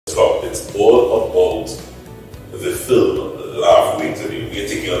it's all about the film LAVWAY today. We're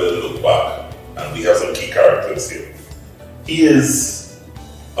taking a little look back, and we have some key characters here. He is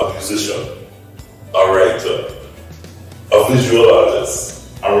a musician, a writer, a visual artist.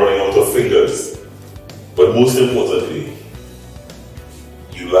 I'm running out of fingers. But most importantly,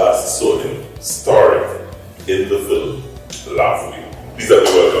 you last saw him starring in the film LAVWAY. Please help me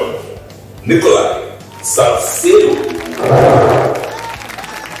welcome Nickolai Salcedo.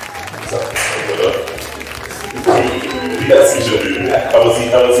 Yes, you should do. How was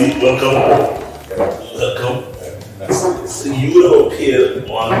he? Welcome. So you would have appeared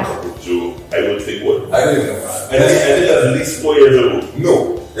on Couple Joe, I would think what? I don't even know. I think that's at least 4 years ago. No.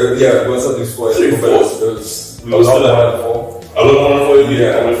 Yeah, it was at least 4 years ago. We were still at 4. A lot more than 4 years.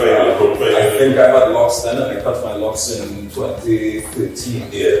 Yeah. I think I had locks then, and I cut my locks in 2013.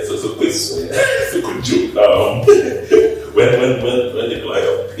 Yeah, so quick. So good joke. When Nickolai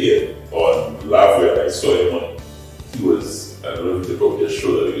appeared on LAVWAY, I saw him on. He was, I don't know if they probably just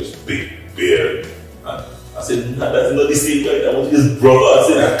showed that he was big beard. And I said, nah, that's not the same guy. That was his brother. I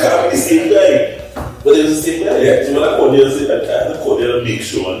said, that can't be the same guy. But it was the same guy. Yeah. So when I called you, I said, I had to call you to make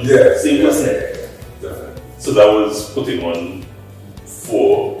sure. Yeah. Same person. Yeah, definitely. So that was putting on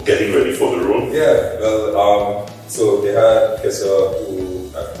for getting ready for the role? Yeah, well, so they had Kissa, who,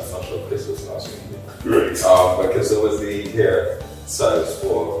 I'm not sure Chris was last name. Right. But Kissa was the hair stylist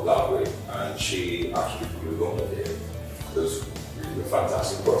for LAVWAY, and she actually glued on the hair. It was really a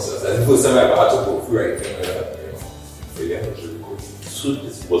fantastic process. That's the first time I ever had to go through anything like that, you know. So yeah, it was really cool. So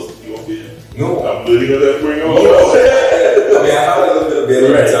this wasn't your beard? No. I'm learning how to bring on. I mean, I had a little bit of beard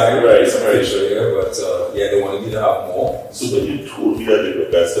at the time. Right. Sure, yeah, but yeah, they wanted me to have more. So when you told me that they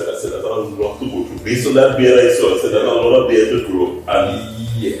were guys, I said that I was wrong to go through. Based on that beard I saw, I said that I was not a beard to grow. And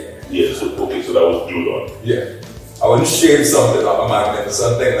yeah, so okay, so that was glued on. Yeah. I wouldn't shave something off a magnet or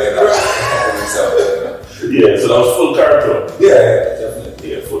something like that. Yeah, so that was full character. Yeah,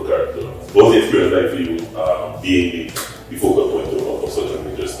 definitely. Yeah, full character. What was the experience like for you being the focal point of such a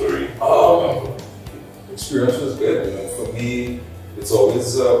major story? Experience was good. You know, for me, it's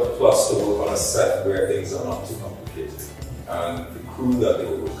always a plus to work on a set where things are not too complicated. And the crew that they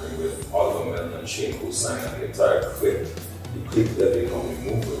were working with, Oliver Melton and Shane Hussain and the entire clique, the clique that they normally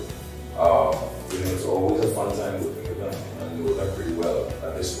move with, you know, it's always a fun time working with them. I know them pretty well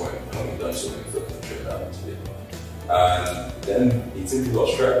at this point. We've done so many films in Trinidad today. And then meeting the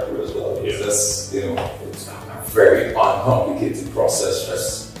Australia crew as well. It's just, you know, it's a very uncomplicated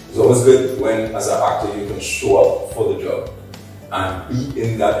process. It's always good when, as an actor, you can show up for the job and be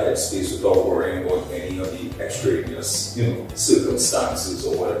in that headspace without worrying about any of the extraneous, you know, circumstances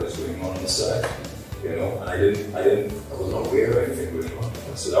or whatever is going on the side. You know, and I was not aware of anything going on.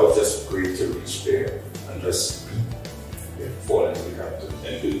 So that was just great to reach there and just fall into the character.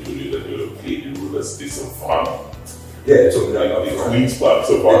 And they told you that you would have played the role as the Savannah. Yeah, they told me that. The Queen spot.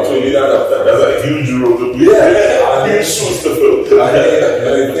 So far, told you that's a huge role to play. Yeah, huge shoes to fill. The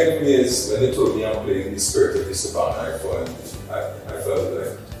thing for me is when they told me I'm playing the spirit of the Savannah, I felt like I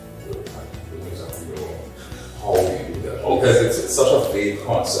don't exactly know how we do that. Because it's such a vague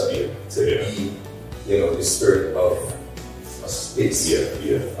concept to be, you know, the spirit of space. Yeah.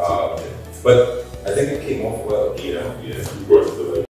 But I think it came off well. Yeah. You brought it